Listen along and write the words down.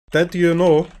Did you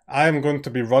know I am going to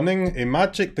be running a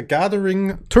Magic the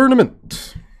Gathering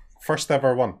tournament? First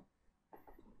ever one.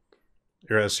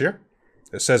 Here it is here.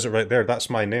 It says it right there. That's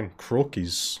my name,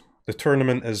 CROKEYZ. The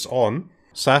tournament is on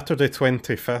Saturday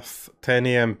 25th, 10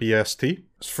 AM BST.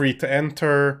 It's free to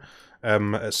enter.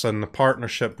 It's in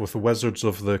partnership with Wizards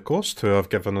of the Coast, who have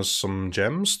given us some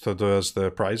gems to do as the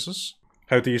prizes.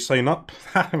 How do you sign up?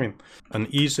 I mean, an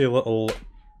easy little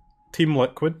Team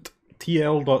Liquid,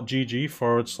 tl.gg/CROKEYZ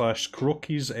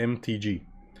MTG.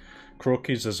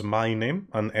 CROKEYZ is my name,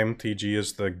 and MTG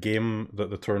is the game that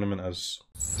the tournament is.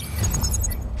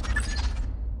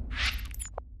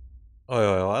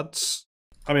 Oh, lads.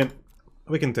 I mean,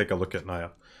 we can take a look at Naya.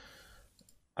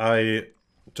 I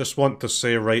just want to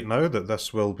say right now that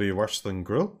this will be worse than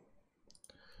Gruul.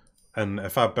 And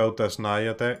if I build this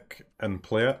Naya deck and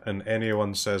play it, and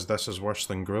anyone says this is worse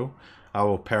than Gruul, I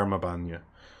will permaban you.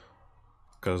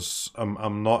 Because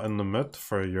I'm not in the mood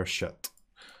for your shit.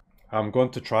 I'm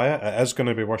going to try it. It is going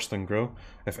to be worse than Gruul.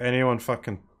 If anyone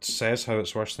fucking says how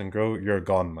it's worse than Gruul, you're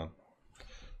gone, man.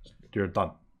 You're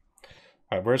done.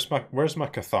 Alright, where's my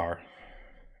Cathar?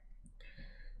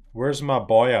 Where's my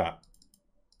boy at?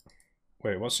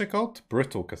 Wait, what's it called?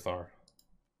 Brutal Cathar.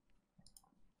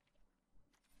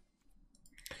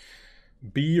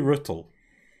 Brutal.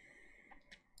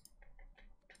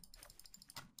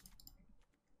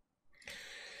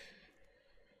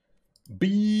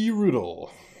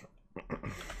 Brutal.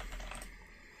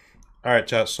 Alright,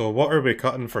 chat, so what are we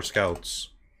cutting for scouts?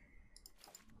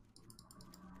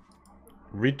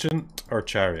 Regent or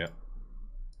Chariot?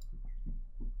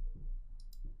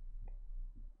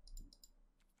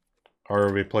 Or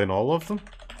are we playing all of them?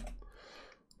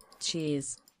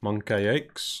 Cheers. Monkey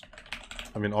yikes.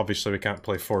 I mean, obviously we can't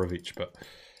play 4 of each, but...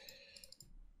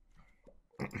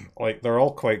 like, they're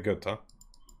all quite good, huh?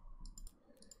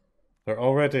 They're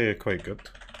already quite good.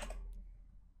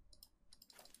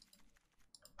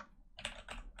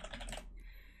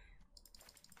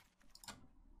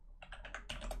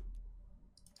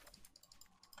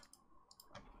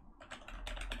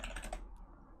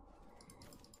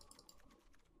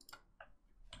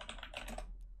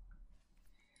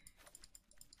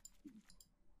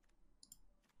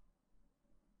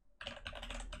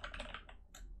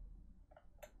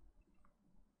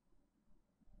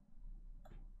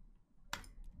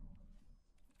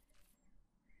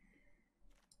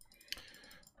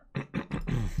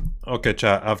 Okay,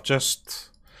 chat, I've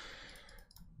just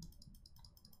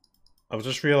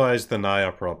realized the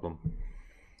Naya problem.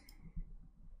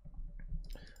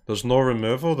 There's no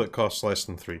removal that costs less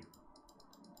than 3.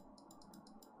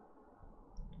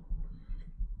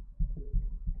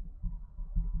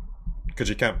 Because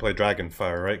you can't play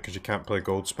Dragonfire, right? Because you can't play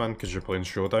Goldspan because you're playing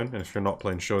Showdown. And if you're not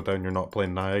playing Showdown, you're not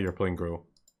playing Naya, you're playing Gruul.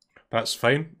 That's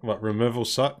fine. What, removal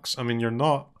sucks? I mean, you're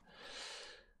not...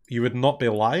 You would not be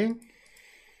lying.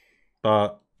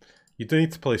 But you do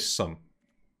need to play some.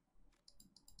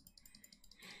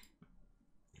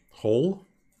 Hole?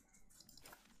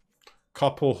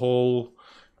 Couple Hole,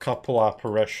 couple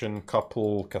Apparition,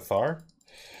 couple Cathar.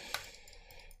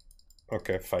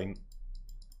 Okay, fine.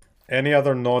 Any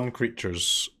other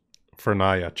non-creatures for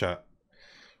Naya, chat?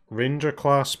 Ranger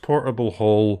class, Portable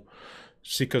Hole,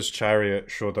 Seeker's Chariot,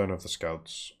 Showdown of the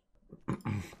Scouts.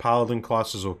 Paladin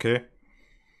class is okay.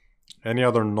 Any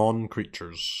other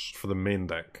non-creatures for the main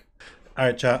deck?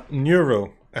 Alright, chat.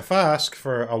 Neuro. If I ask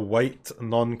for a white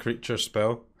non-creature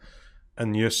spell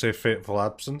and you say Fateful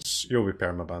Absence, you'll be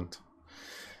permabanned.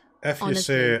 If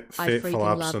Honestly, you say Fateful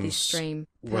Absence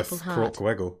with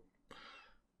CROKEYZ,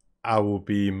 I will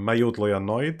be mildly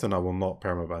annoyed and I will not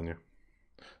permaban you.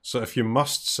 So if you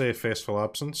must say Fateful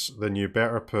Absence, then you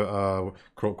better put a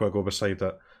CROKEYZ beside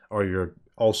it or you're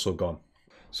also gone.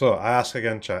 So, I ask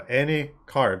again, chat, any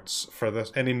cards for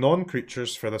this, any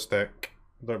non-creatures for this deck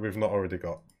that we've not already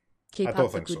got? Keep I don't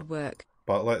up the think good so. work.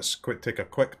 But let's take a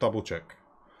quick double check.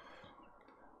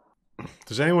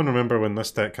 Does anyone remember when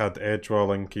this deck had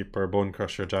Edgewall, Innkeeper,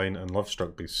 Bonecrusher Giant, and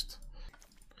Lovestruck Beast?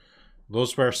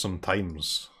 Those were some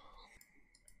times.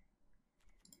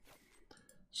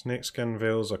 Snakeskin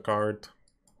Veil's a card.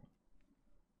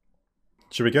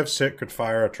 Should we give Sacred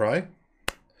Fire a try?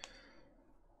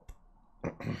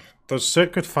 Does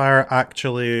Sacred Fire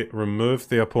actually remove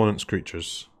the opponent's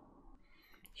creatures?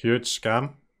 Huge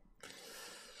scam.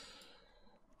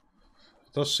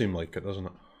 It does seem like it, doesn't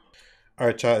it?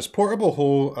 Alright, chat, is Portable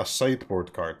Hole a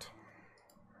sideboard card?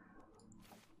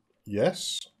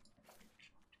 Yes.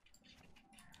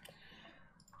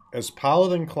 Is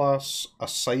Paladin class a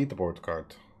sideboard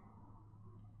card?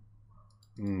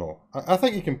 No. I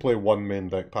think you can play one main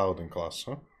deck Paladin class,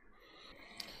 huh?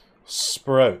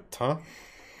 Sprout, huh?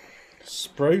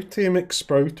 Sprouty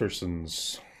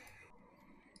McSproutersons.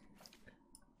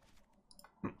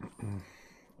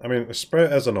 I mean, the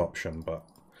sprout is an option, but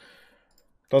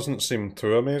doesn't seem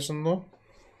too amazing though.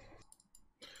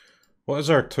 What is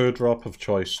our 2-drop of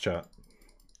choice, chat?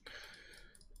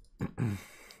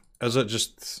 Is it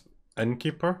just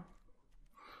Innkeeper?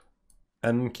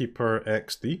 Innkeeper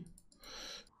XD?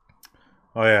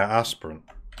 Oh yeah, Aspirant.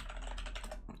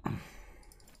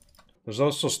 There's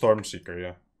also Stormseeker,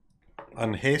 yeah.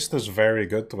 And Haste is very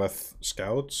good with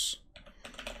Scouts.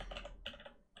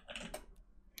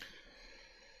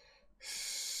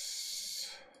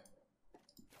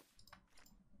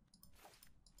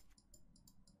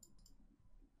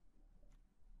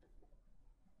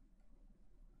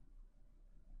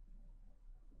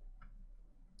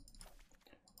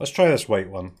 Let's try this white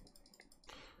one.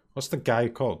 What's the guy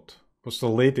called? What's the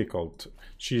lady called?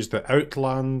 She's the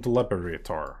Outland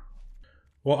Liberator.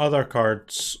 What other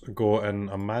cards go in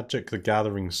a Magic the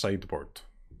Gathering sideboard?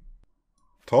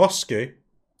 Toski?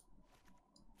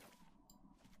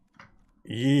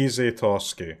 Easy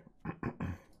Toski.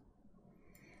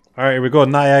 Alright, here we go.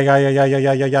 Naya.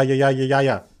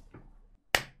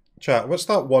 Chat, what's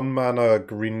that 1-mana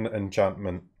green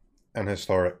enchantment in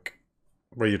Historic?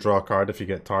 Where you draw a card if you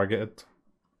get targeted?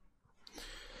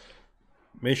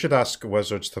 May should ask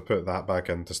Wizards to put that back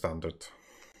into Standard.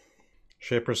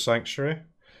 Shaper's Sanctuary?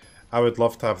 I would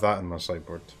love to have that in my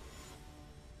sideboard.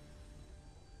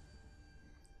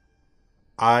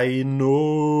 I know!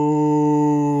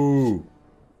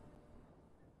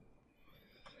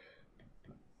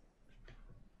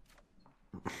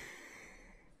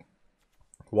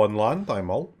 One land, I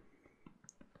mull.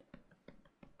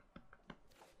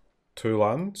 2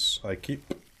 lands, I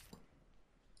keep.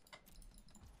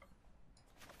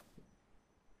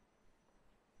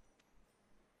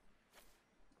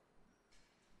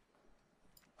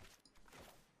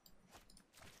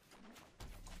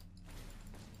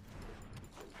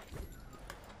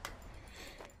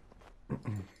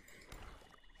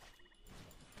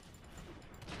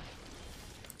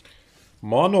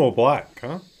 Mono black,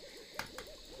 huh?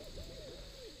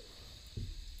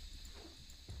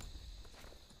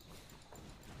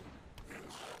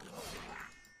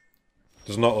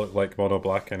 Does not look like mono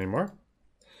black anymore.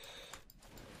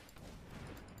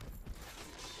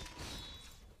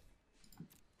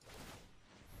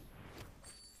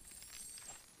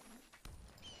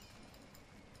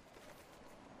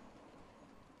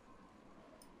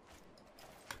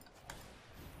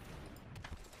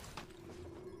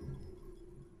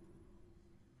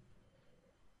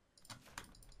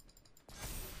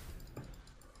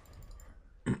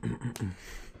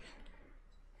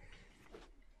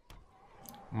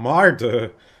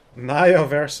 Mardu. Naya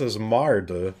versus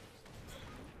Mardu.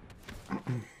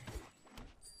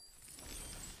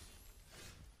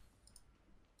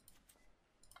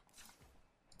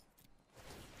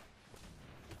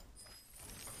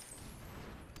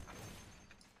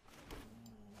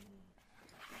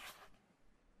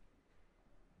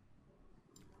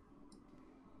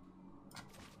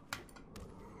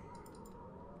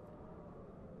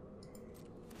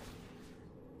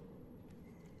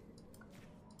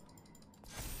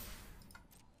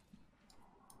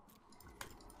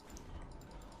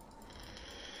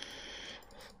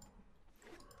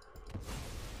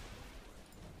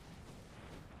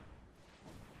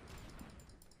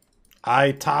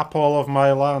 I tap all of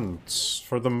my lands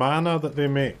for the mana that they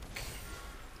make.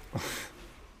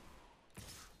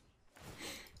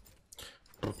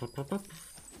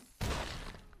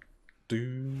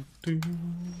 do, do,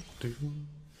 do,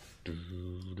 do,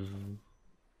 do.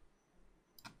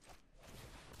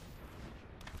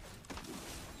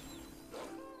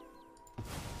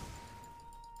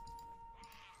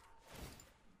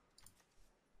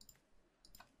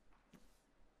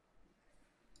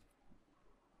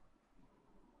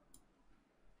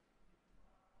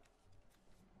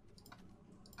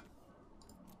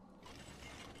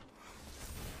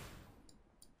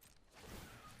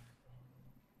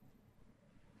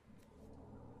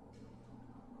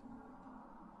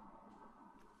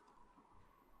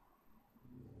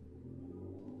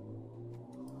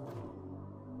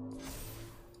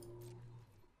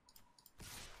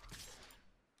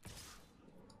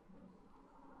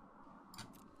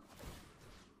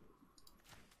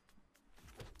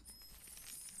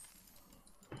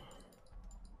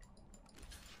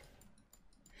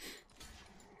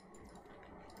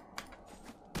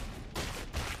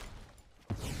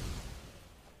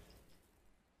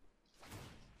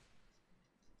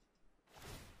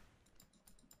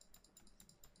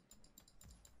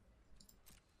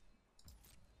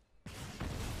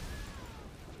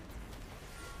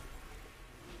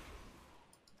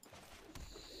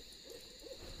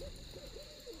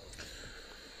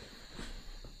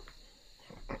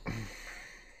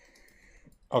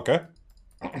 Okay.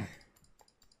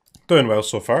 Doing well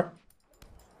so far.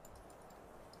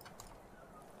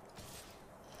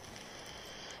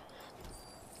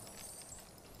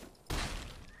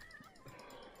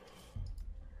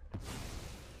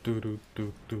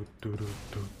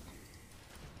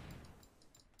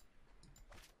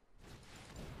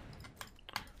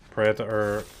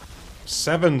 Predator.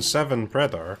 7/7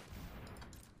 Predator.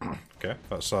 Okay,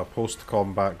 that's a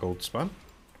post-combat gold span.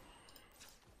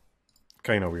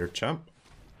 Kinda weird, champ.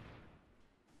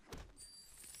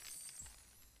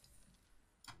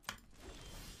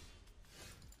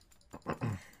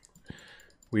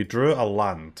 We drew a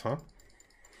land, huh?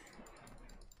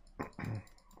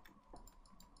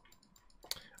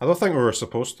 I don't think we were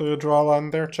supposed to draw a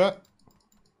land there, chat.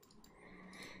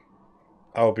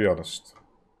 I'll be honest.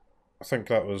 I think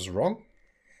that was wrong.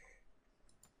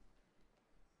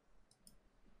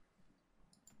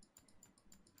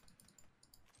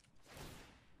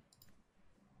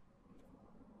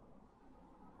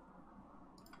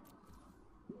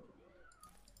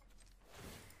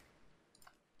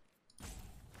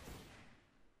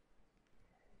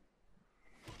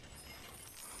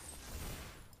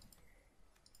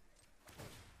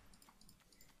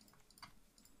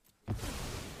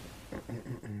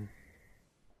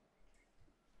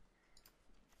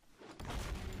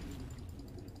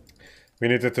 We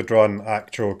needed to draw an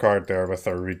actual card there with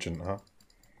our regent, huh?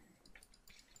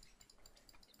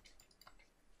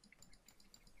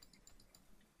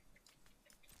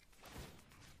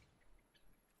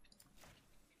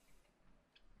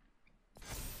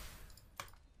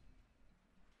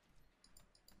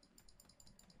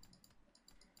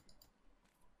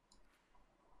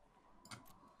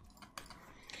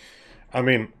 I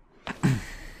mean,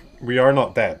 we are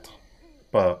not dead,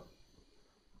 but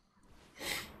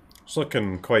it's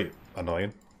looking quite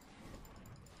annoying.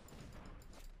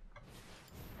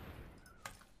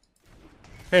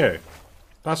 Hey,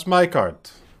 that's my card.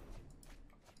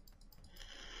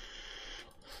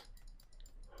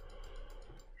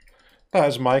 That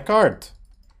is my card.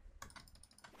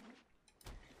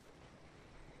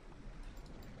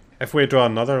 If we draw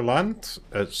another land,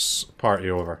 it's party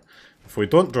over. If we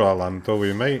don't draw a land, though,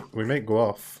 we might go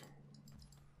off.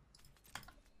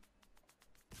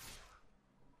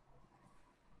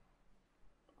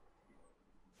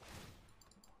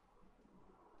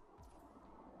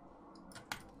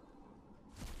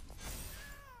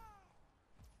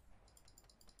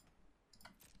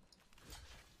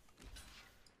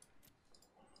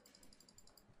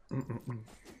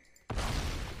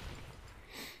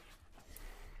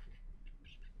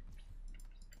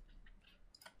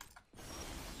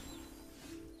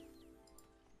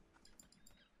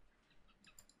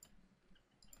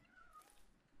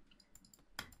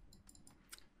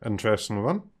 Interesting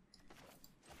one.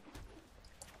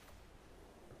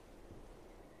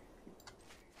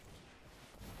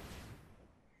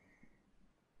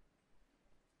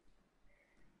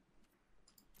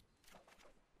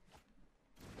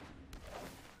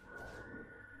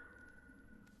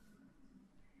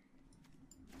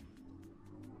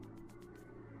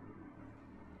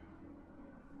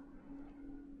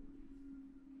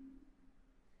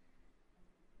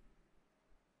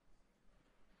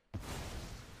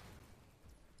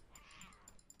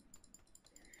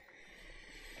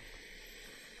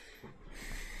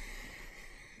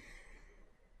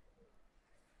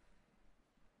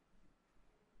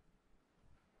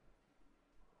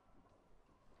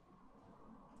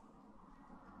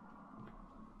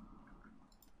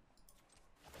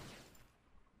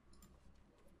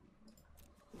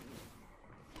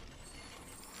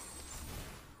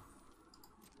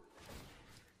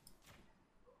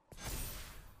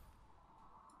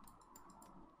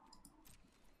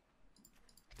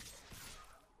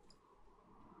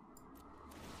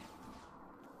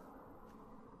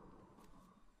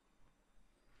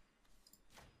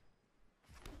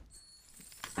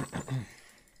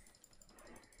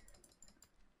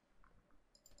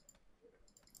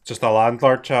 Just a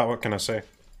landlord, chat, what can I say?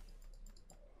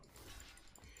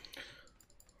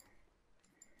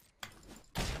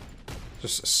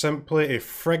 Just simply a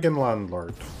friggin'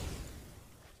 landlord.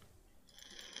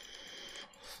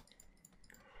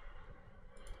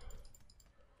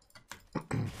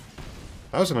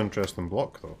 That was an interesting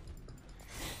block, though.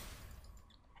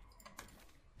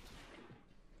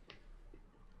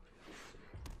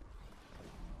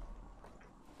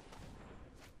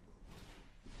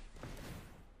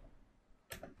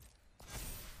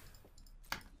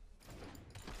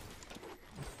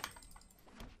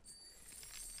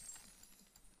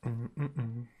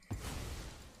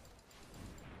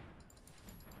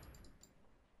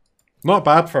 Not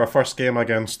bad for a first game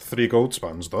against 3 gold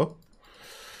spans, though.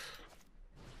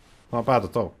 Not bad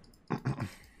at all.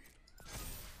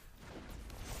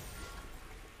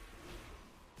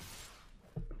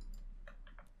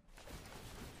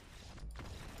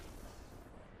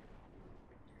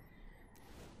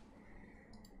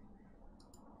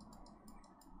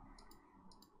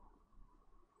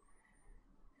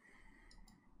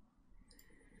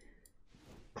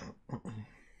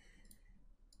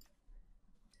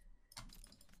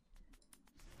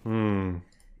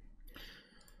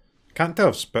 Can't tell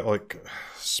if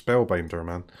Spellbinder,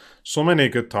 man. So many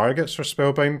good targets for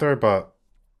Spellbinder, but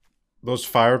those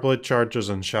Fireblade charges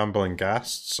and Shambling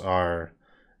Ghasts are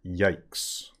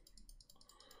yikes.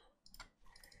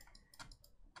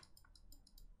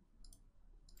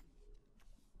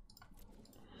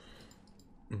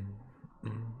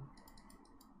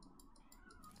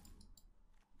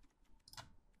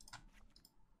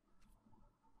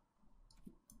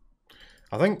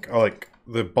 I think, like,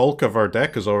 the bulk of our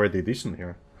deck is already decent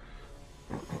here.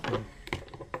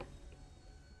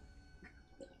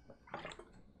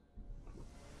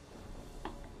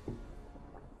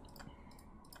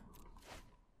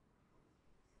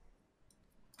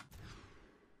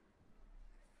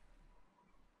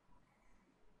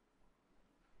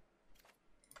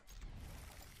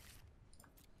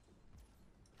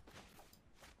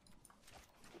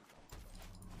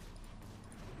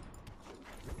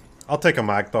 I'll take a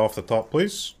Magda off the top,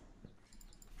 please.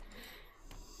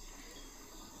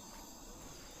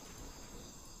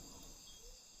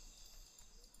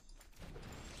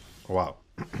 Wow.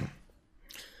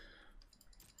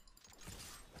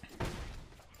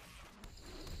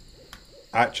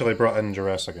 Actually brought in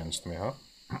duress against me, huh?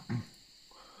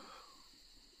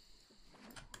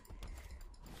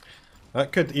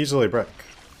 That could easily brick.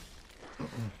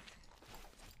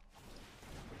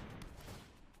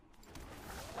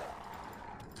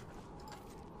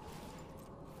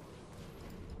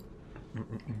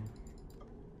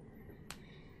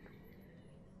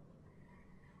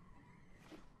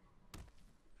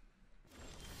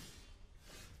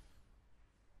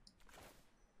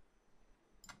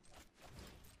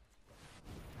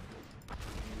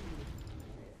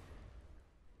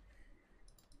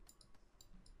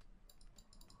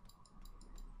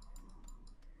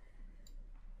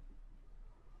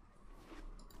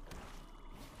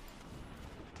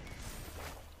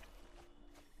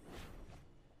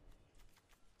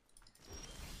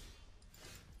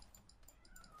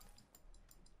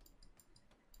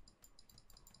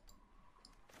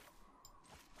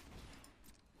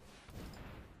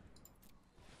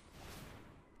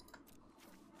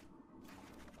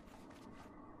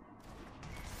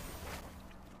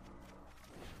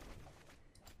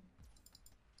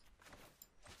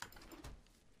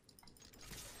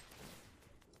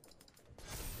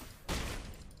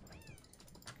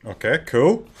 Okay,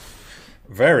 cool.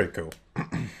 Very cool.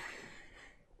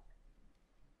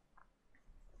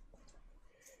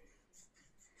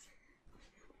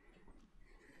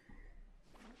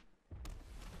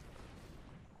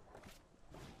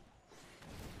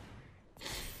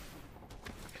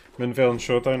 Moonveil and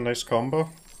Showdown, nice combo.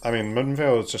 I mean,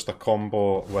 Moonveil is just a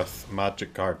combo with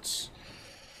magic cards.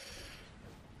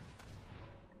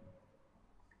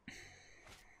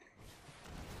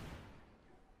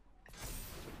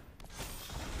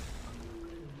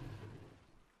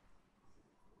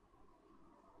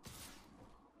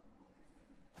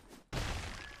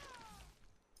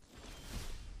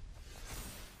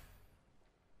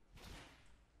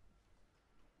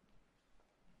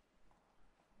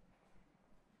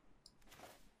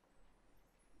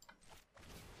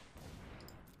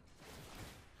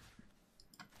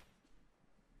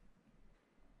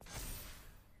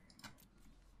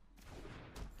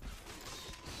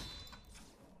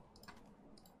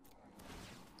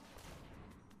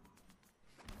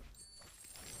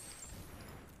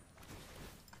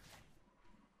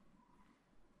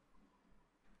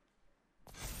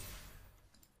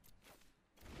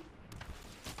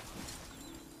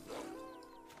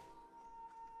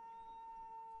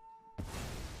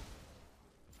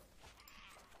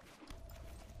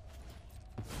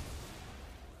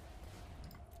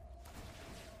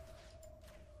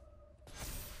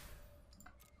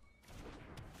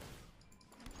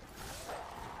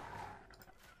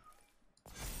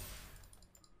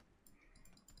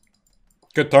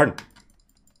 Good turn.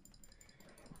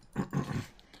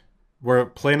 We're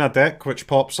playing a deck which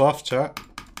pops off, chat.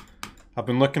 I've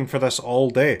been looking for this all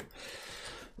day.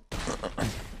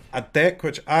 A deck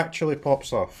which actually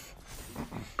pops off.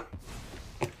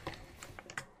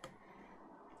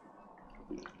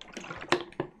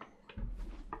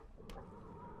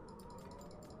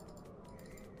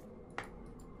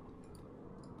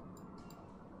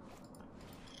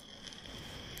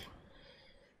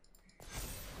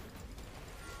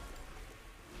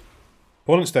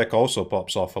 Opponent's deck also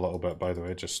pops off a little bit, by the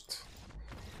way, just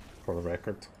for the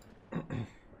record.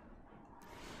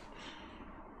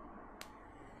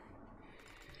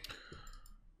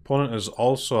 Opponent is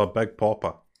also a big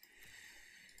popper.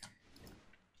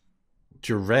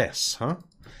 Duress, huh?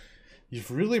 You've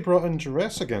really brought in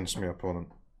duress against me, opponent.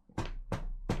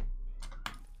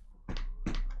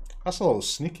 That's a little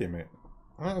sneaky, mate.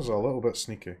 That is a little bit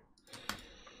sneaky.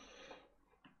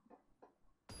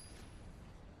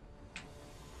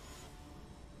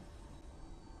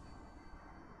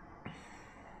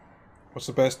 What's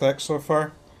the best deck so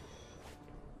far?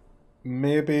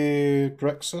 Maybe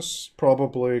Grixis,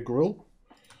 probably Gruul.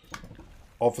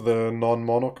 Of the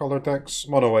non-mono color decks,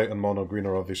 mono white and mono green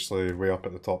are obviously way up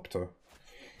at the top too.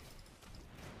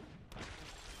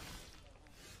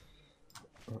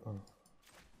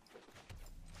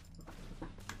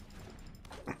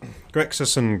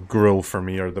 Grixis and Gruul for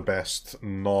me are the best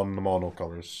non-mono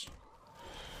colors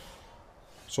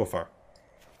so far.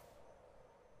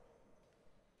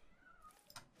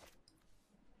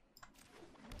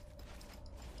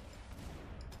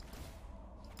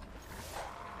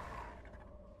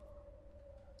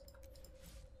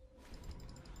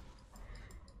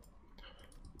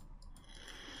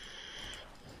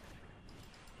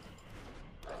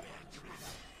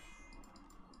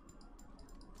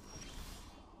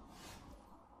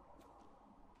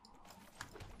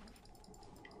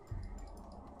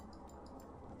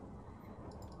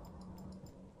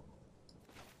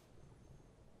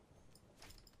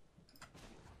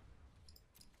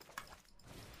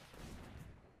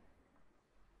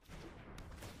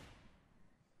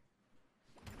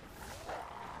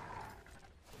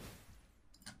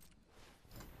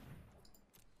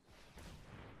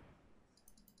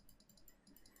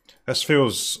 This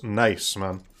feels nice,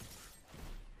 man.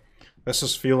 This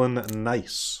is feeling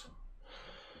nice.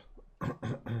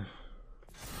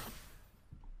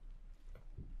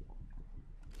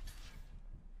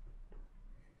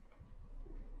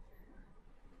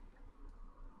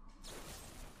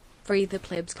 Free the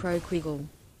plebs, CROKEYZ.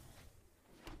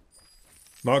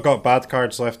 Not got bad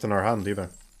cards left in our hand either.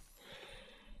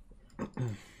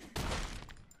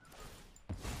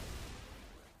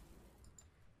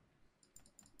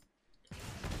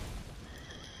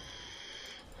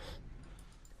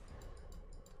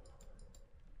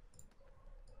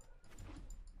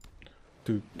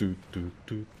 Do do do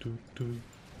do do do.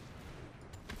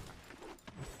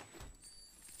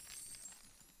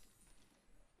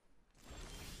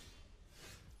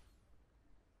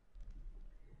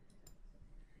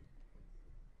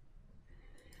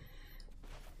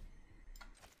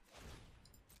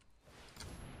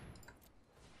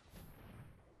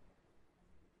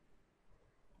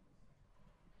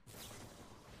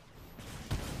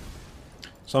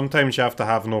 Sometimes you have to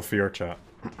have no fear, chat.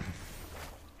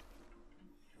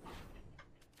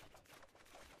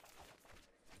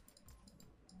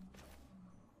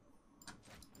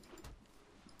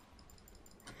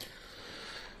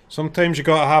 Sometimes you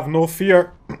gotta have no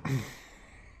fear.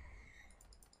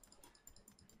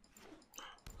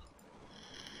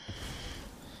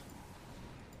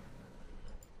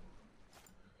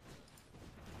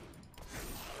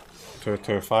 To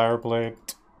Fireblade.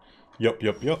 Yup,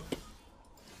 yup, yup.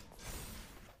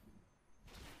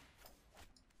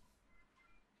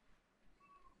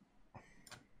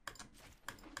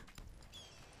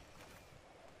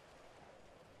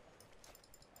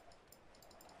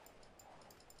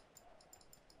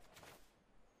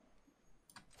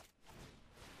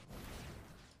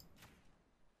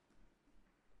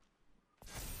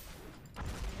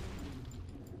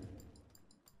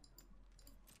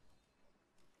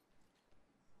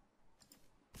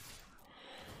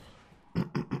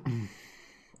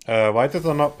 Why did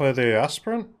I not play the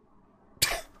Aspirant?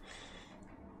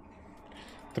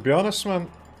 To be honest, man,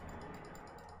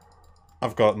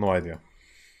 I've got no idea.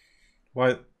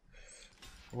 Why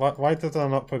did I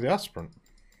not play the Aspirant?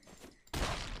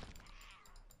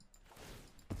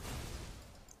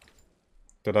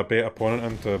 Did I bait opponent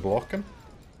into blocking?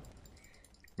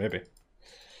 Maybe.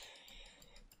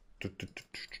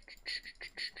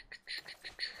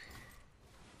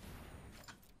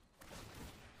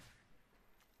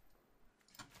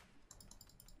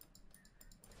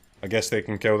 I guess they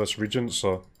can kill this Regent,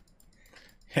 so...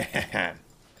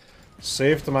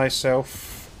 Saved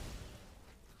myself.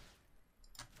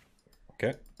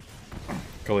 Okay.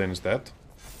 Killian's dead.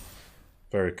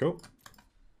 Very cool.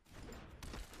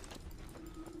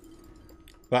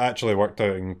 That actually worked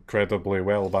out incredibly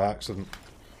well by accident.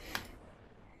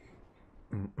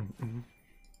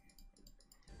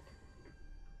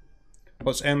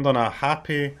 Let's end on a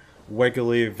happy,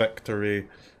 wiggly victory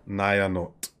Naya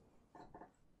note.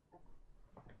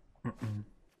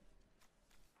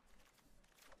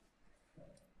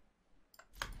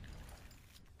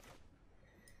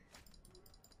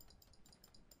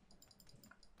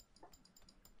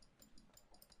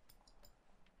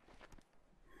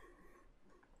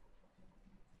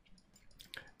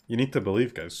 You need to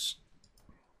believe, guys.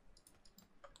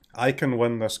 I can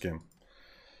win this game.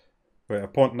 Wait,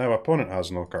 now opponent has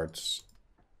no cards.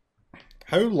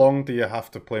 How long do you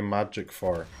have to play Magic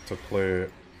for to play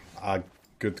a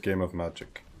good game of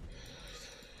Magic?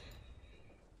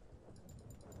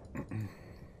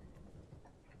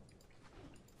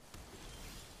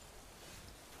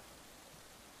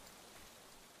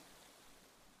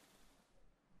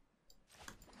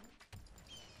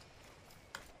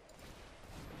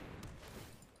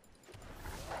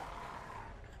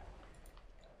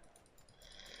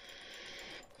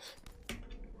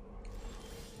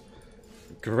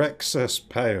 Grixis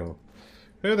Pale.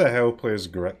 Who the hell plays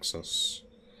Grixis?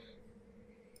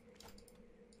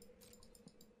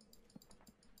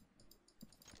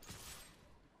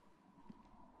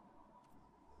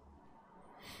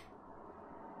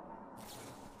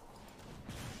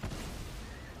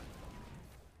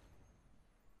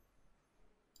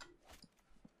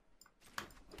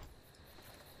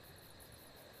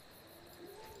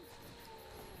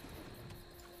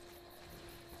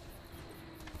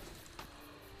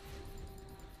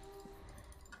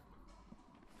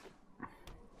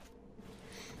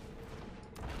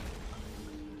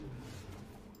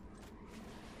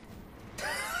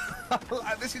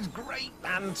 This is great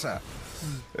banter.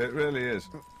 It really is.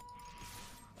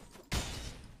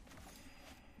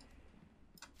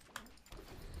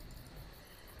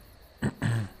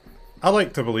 I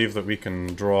like to believe that we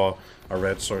can draw a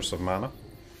red source of mana.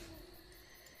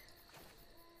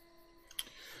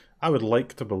 I would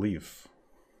like to believe.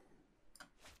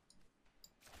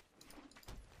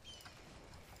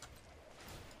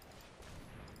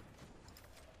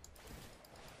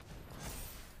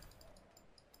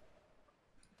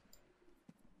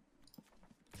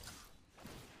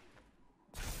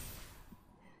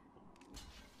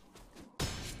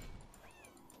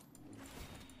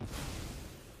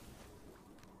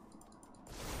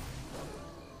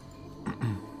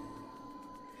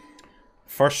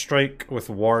 First strike with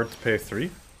ward, pay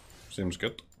 3. Seems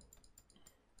good.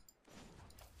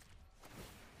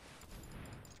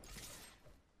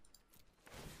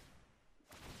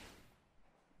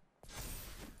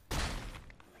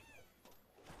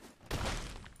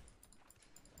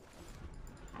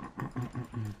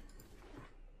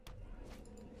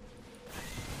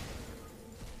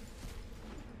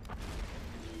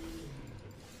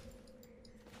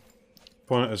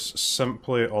 Opponent is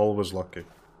simply always lucky.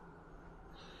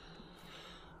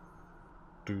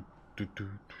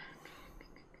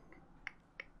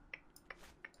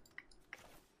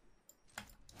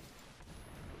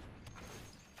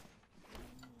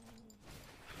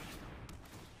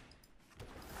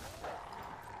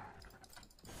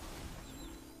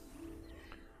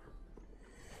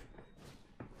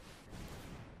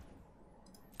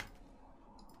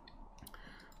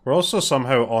 We're also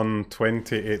somehow on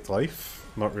 28 life,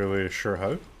 not really sure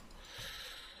how.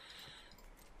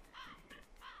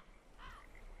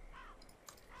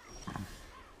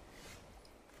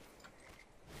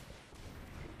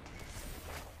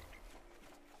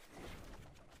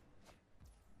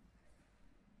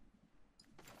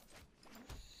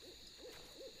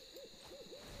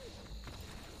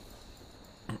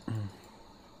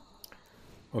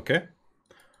 Okay.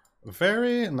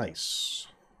 Very nice.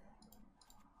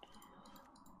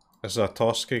 It's a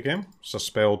Toski game. It's a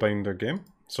Spellbinder game.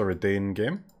 It's a Redain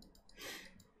game.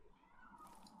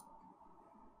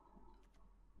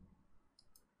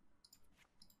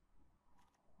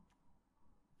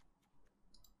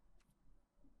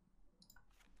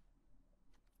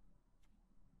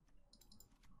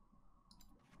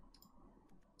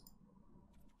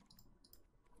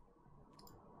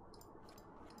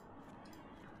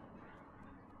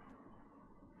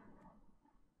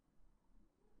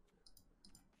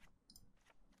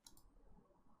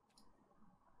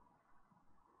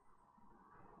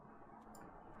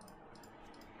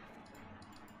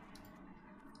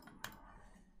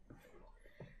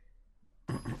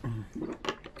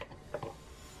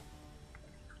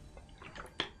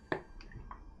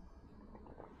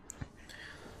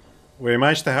 We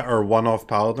managed to hit our one-off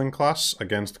Paladin class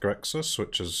against Grixis,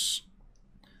 which is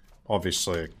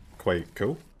obviously quite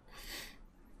cool.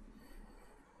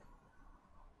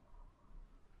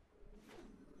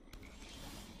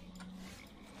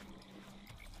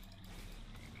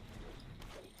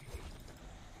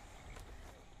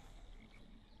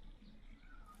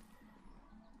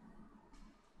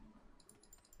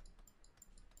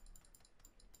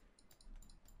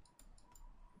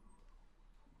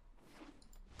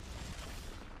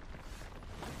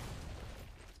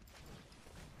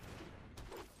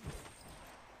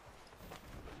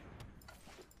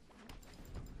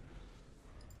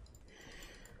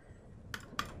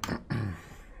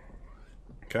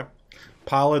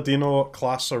 Paladino,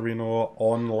 Class Arena,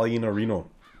 Online Arena.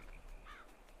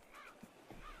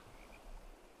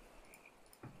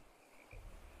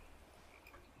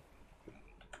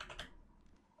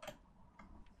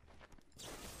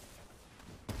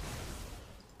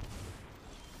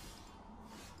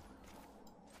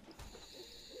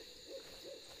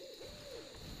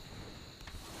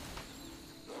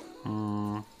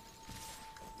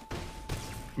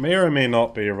 May or may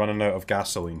not be running out of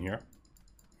gasoline here.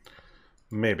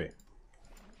 Maybe.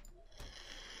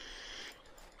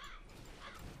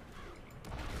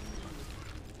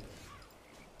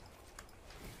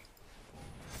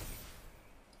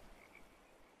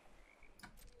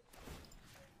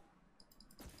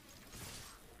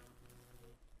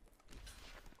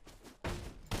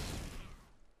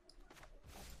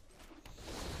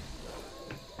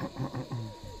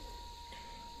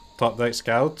 Top deck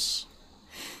Scouts.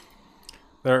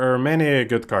 There are many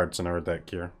good cards in our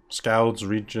deck here. Scouts,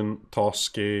 Regent,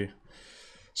 Toski,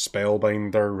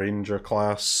 Spellbinder, Ranger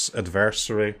class,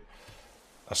 Adversary.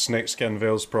 A Snakeskin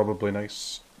Veil's probably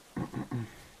nice.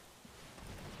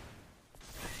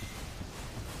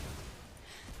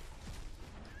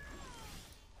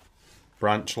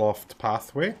 Branchloft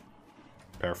Pathway.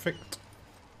 Perfect.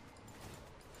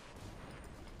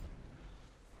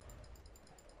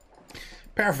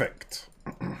 Perfect.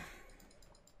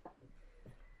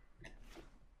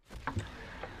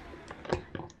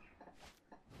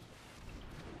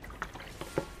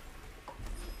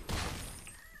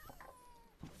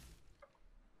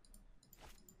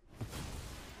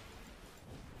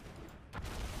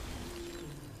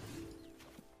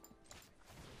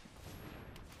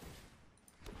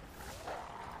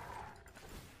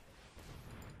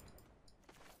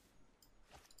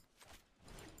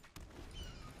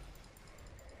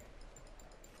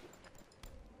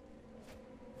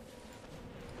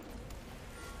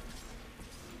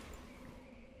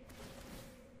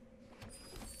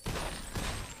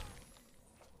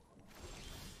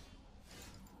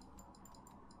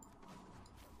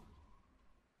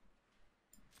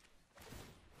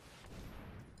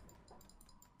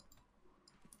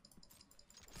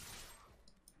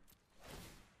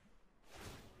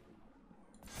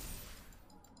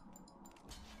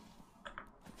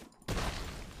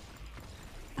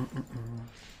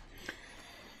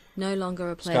 No longer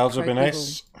a player. Scouts would be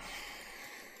nice.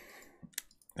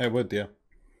 It would, yeah.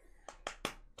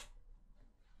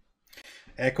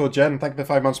 Echo Jen, thank you for the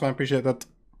 5 months, man. Appreciate that.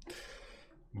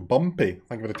 Bumpy,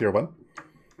 thank you for the tier 1.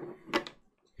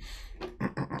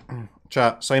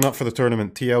 Chat, sign up for the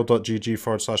tournament.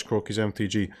 tl.gg/CROKEYZ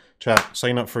MTG. Chat,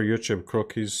 sign up for YouTube.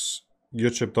 CROKEYZ,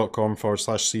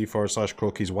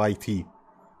 youtube.com/c/CROKEYZ YT.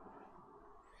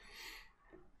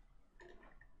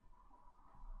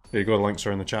 There you go, the links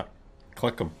are in the chat.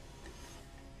 Click them.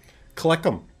 Click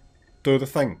them. Do the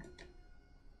thing.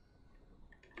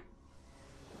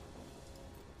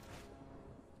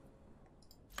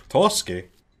 Toski?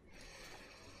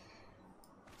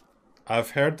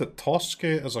 I've heard that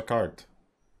Toski is a card.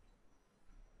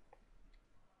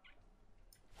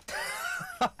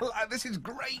 This is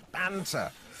great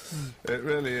banter. It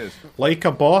really is. Like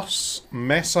a Boss,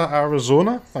 Mesa,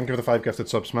 Arizona. Thank you for the 5 gifted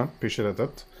subs, man. Appreciate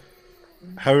it.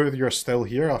 How you're still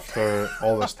here after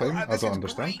all this time, I don't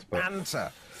understand. Great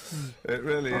banter. It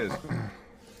really is.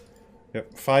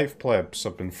 Yep, 5 plebs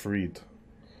have been freed.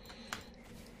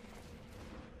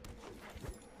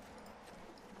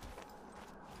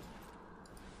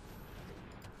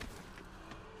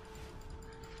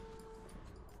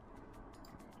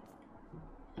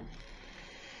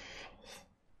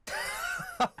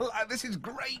 This is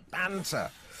great banter.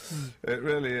 It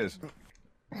really is.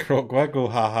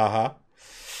 Crockwaggle, ha ha ha.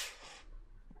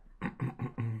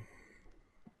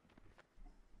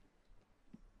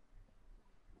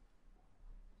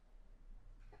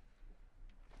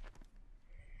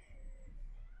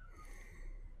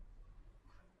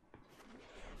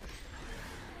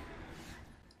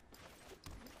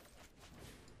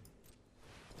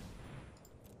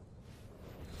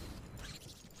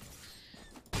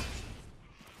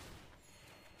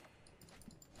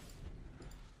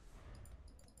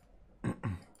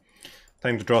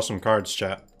 Time to draw some cards,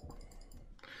 chat.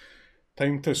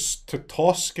 Time to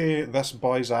Toski this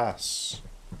boy's ass.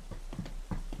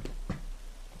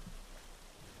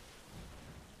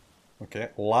 Okay,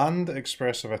 land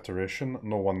expressive iteration.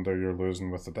 No wonder you're losing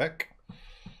with the deck.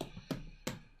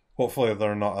 Hopefully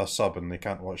they're not a sub and they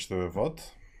can't watch the VOD.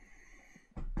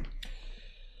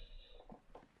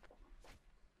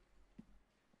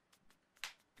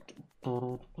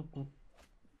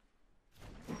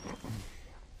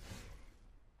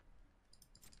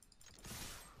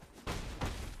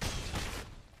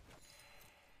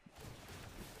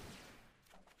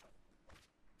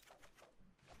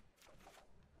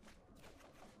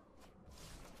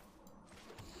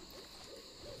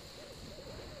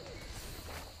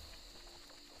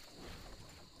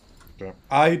 Okay.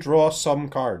 I draw some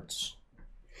cards.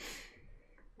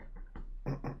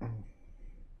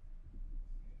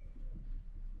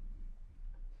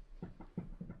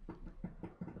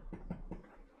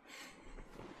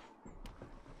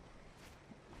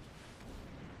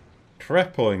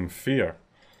 Crippling fear.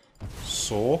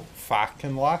 So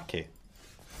fucking lucky.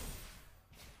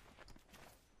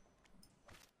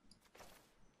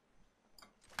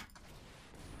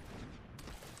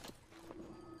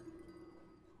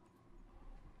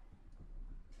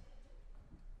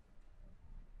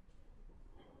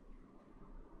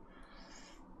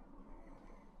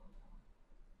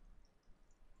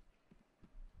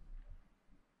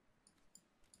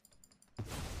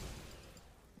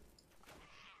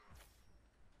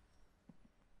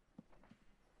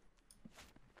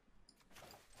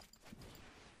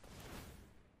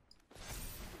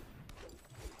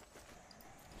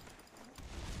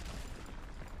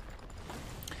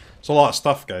 It's a lot of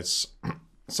stuff, guys.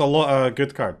 It's a lot of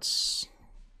good cards.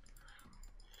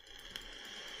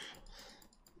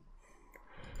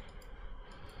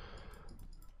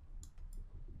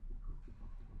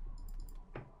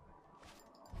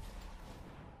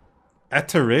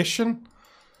 Iteration?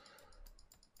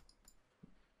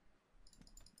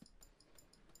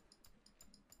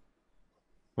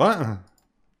 What?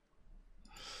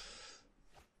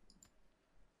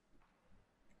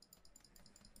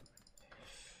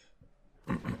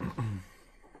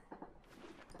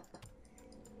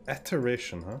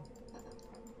 Iteration, huh?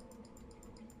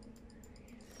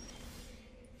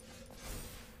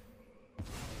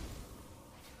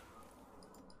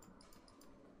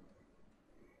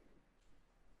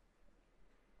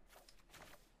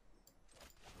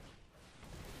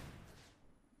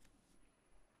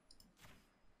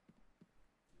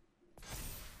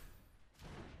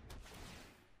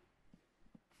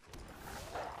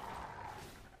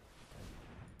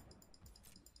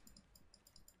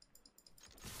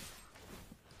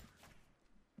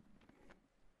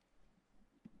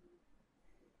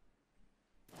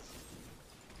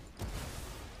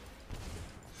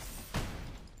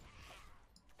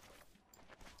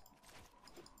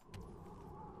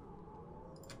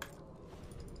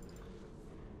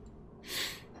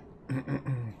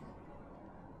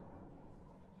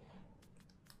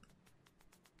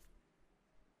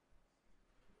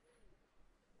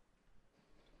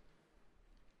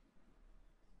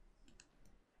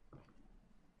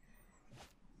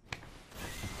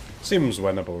 Seems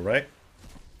winnable, right?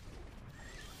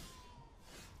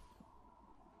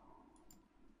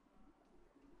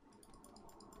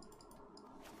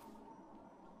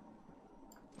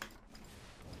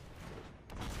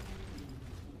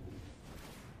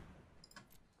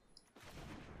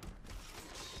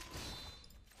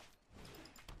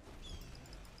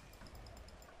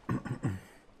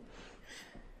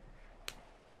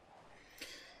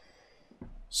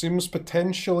 Seems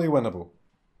potentially winnable.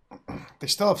 They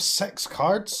still have 6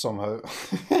 cards somehow.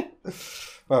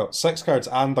 Well, 6 cards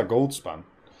and a gold span.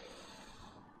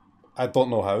 I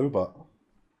don't know how, but...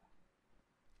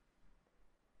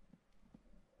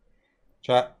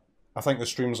 Chat, I think the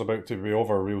stream's about to be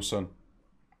over real soon.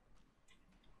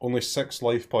 Only 6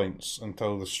 life points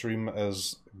until the stream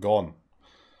is gone.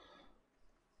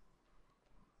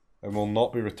 And will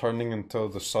not be returning until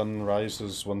the sun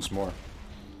rises once more.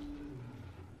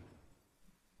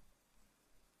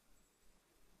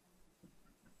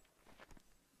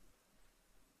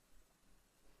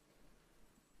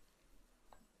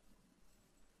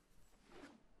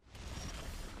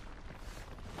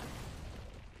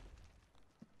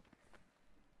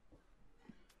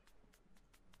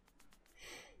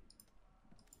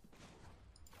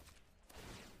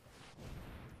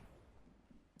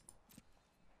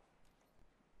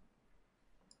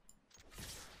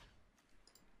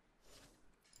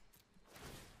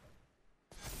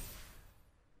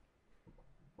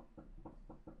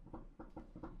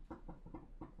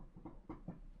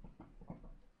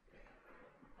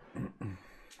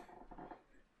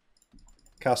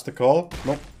 Cast a call?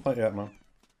 Nope, not yet, man.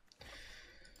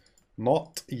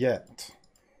 Not yet.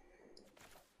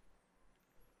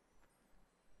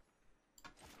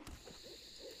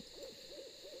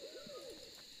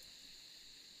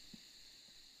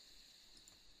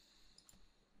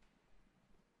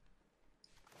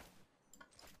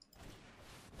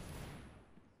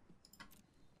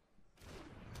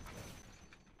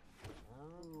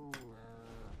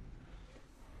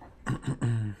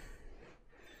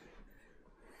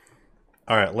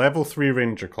 Alright, level 3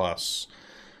 Ranger class.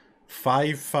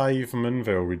 5/5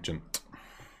 Moonveil Regent.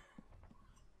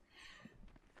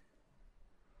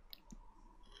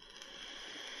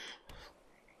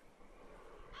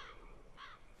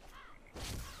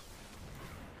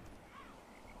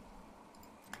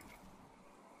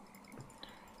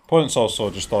 Opponent's also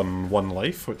just on 1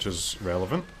 life, which is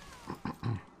relevant.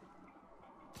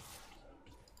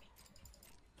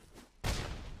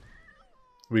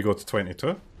 We go to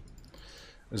 22.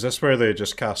 Is this where they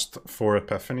just cast 4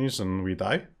 Epiphanies and we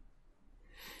die?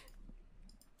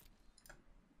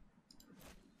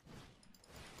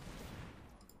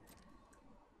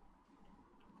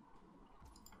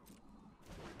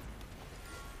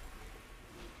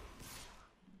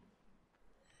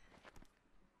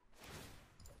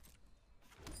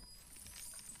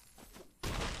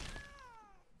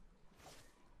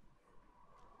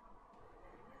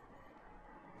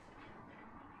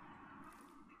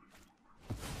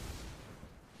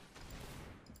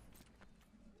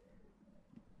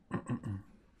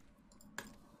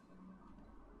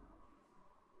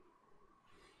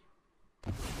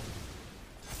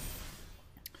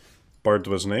 Bird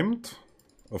was named,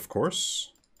 of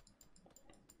course.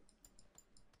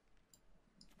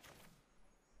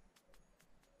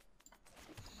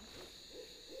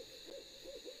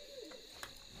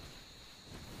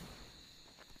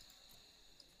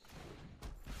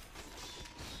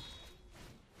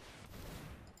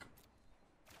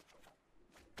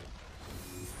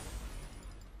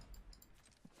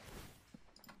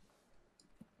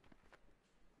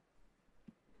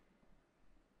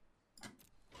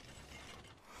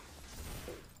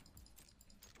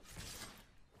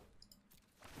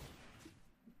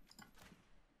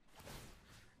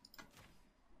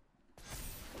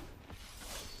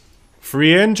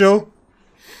 Free Angel!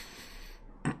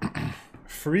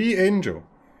 Free Angel.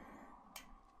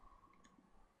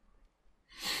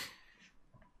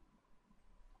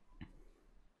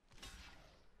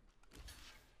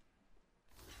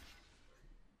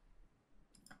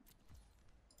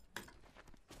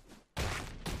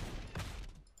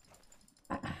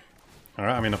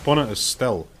 Alright, I mean, opponent is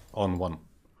still on 1.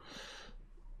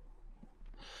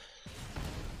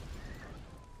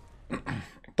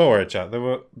 Don't worry, chat.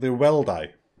 They will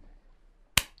die.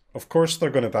 Of course they're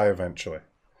going to die eventually.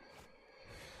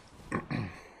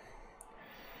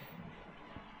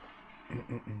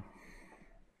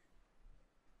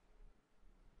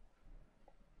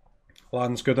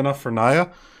 Land's good enough for Naya?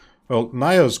 Well,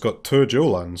 Naya's got 2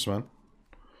 dual lands, man.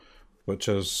 Which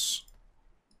is...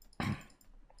 I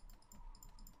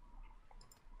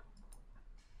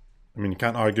mean, you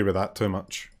can't argue with that too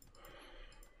much.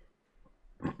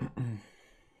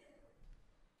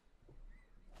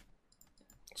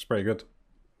 It's pretty good.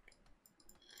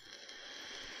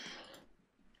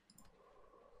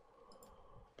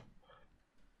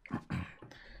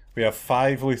 We have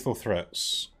 5 lethal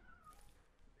threats.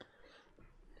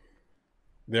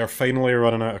 They are finally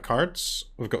running out of cards.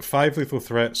 We've got 5 lethal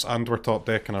threats and we're top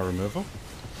deck in our removal.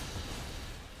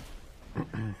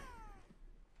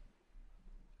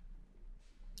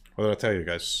 What did I tell you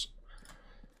guys?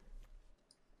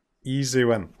 Easy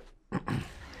win.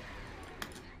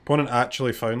 Opponent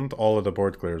actually found all of the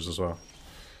board clears as well.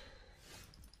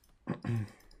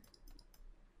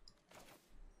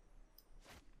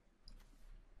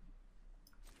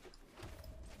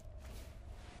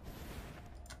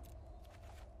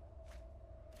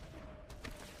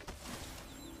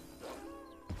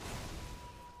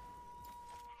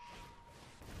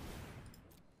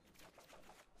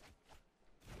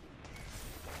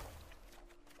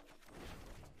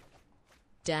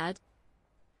 Dad?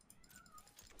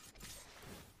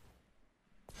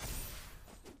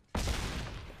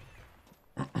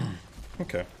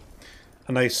 Okay.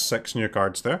 A nice 6 new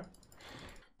cards there.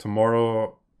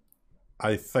 Tomorrow,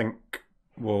 I think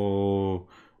we'll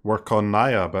work on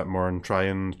Naya a bit more and try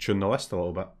and tune the list a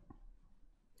little bit.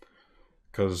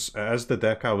 Because it is the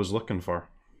deck I was looking for.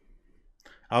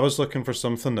 I was looking for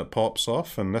something that pops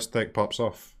off, and this deck pops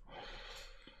off.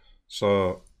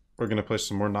 So, we're going to play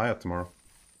some more Naya tomorrow.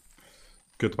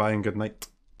 Goodbye and good night.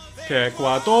 Que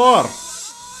Ecuador!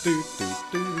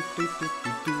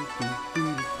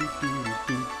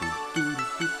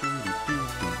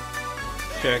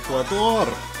 Que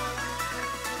Ecuador!